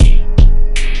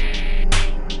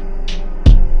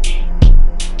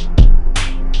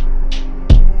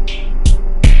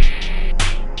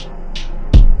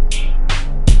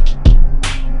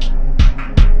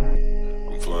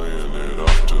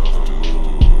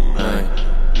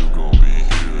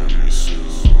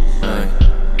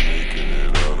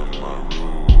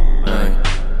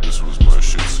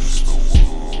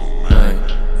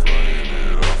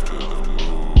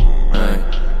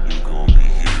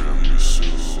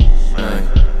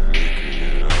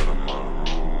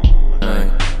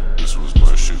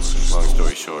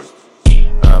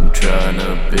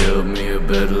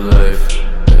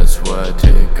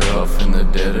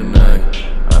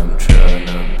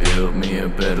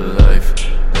better life.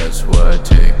 That's why I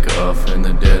take off in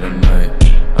the dead of night.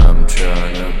 I'm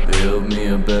trying to build me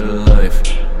a better life.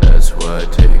 That's why I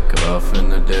take off in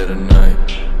the dead of night.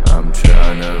 I'm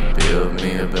trying to build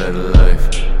me a better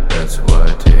life. That's why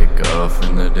I take off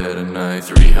in the dead of night.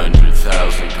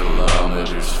 300,000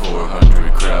 kilometers,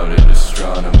 400 crowded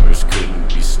astronomers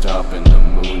couldn't be stopping the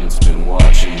moon. It's been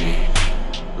watching me.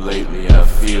 Lately I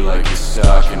feel like it's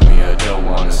stalking me. I don't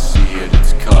wanna see it,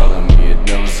 it's calling me. It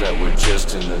knows that we're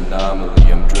just an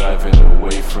anomaly. I'm driving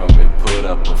away from it, put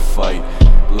up a fight,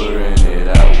 blurring it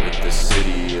out with the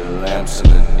city lamps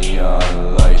and the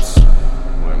neon lights.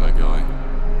 Where am I going?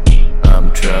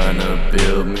 I'm trying to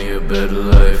build me a better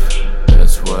life.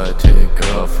 That's why I take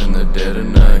off in the dead of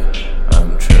night.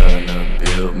 I'm trying to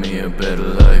build me a better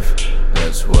life.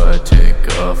 That's why I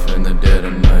take off in the dead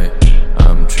of night.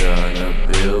 I'm trying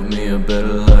to build me a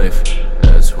better life.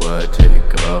 That's why I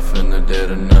take off in the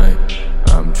dead of night.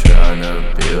 I'm trying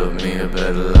to build me a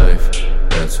better life.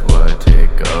 That's why I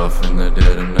take off in the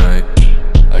dead of night.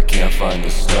 I can't find the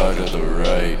start or the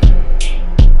right.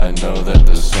 I know that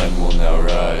the sun will now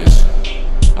rise.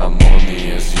 I'm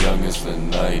only as young as the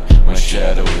night. My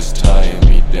shadow is tying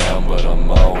me down, but I'm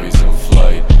always in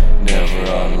flight.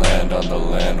 Never on land, on the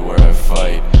land where I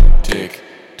fight. Tick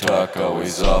tock,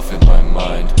 always off in my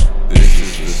mind. This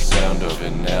is the sound of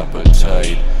an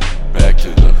appetite. Back to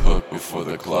the hook before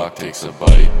the clock takes a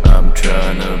bite. I'm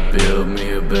trying to build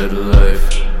me a better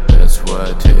life. That's why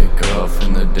I take off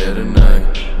in the dead of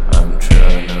night. I'm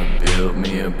trying to build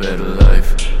me a better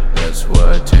life. That's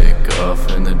why I take off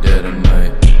in the dead of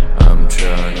night. I'm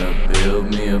trying to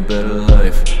build me a better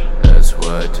life. That's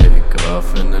why I take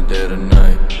off in the dead of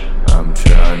night. I'm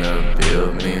trying to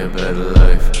build me a better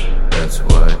life. That's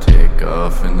why I take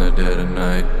off in the dead of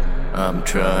night. I'm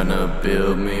trying to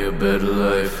build me a better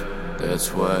life.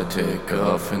 That's why I take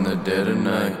off in the dead of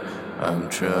night. I'm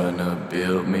trying to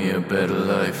build me a better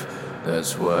life.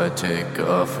 That's why I take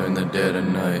off in the dead of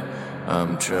night.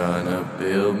 I'm trying to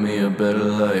build me a better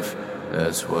life.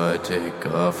 That's why I take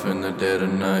off in the dead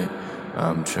of night.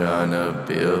 I'm trying to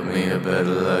build me a better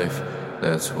life.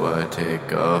 That's why I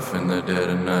take off in the dead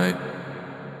of night.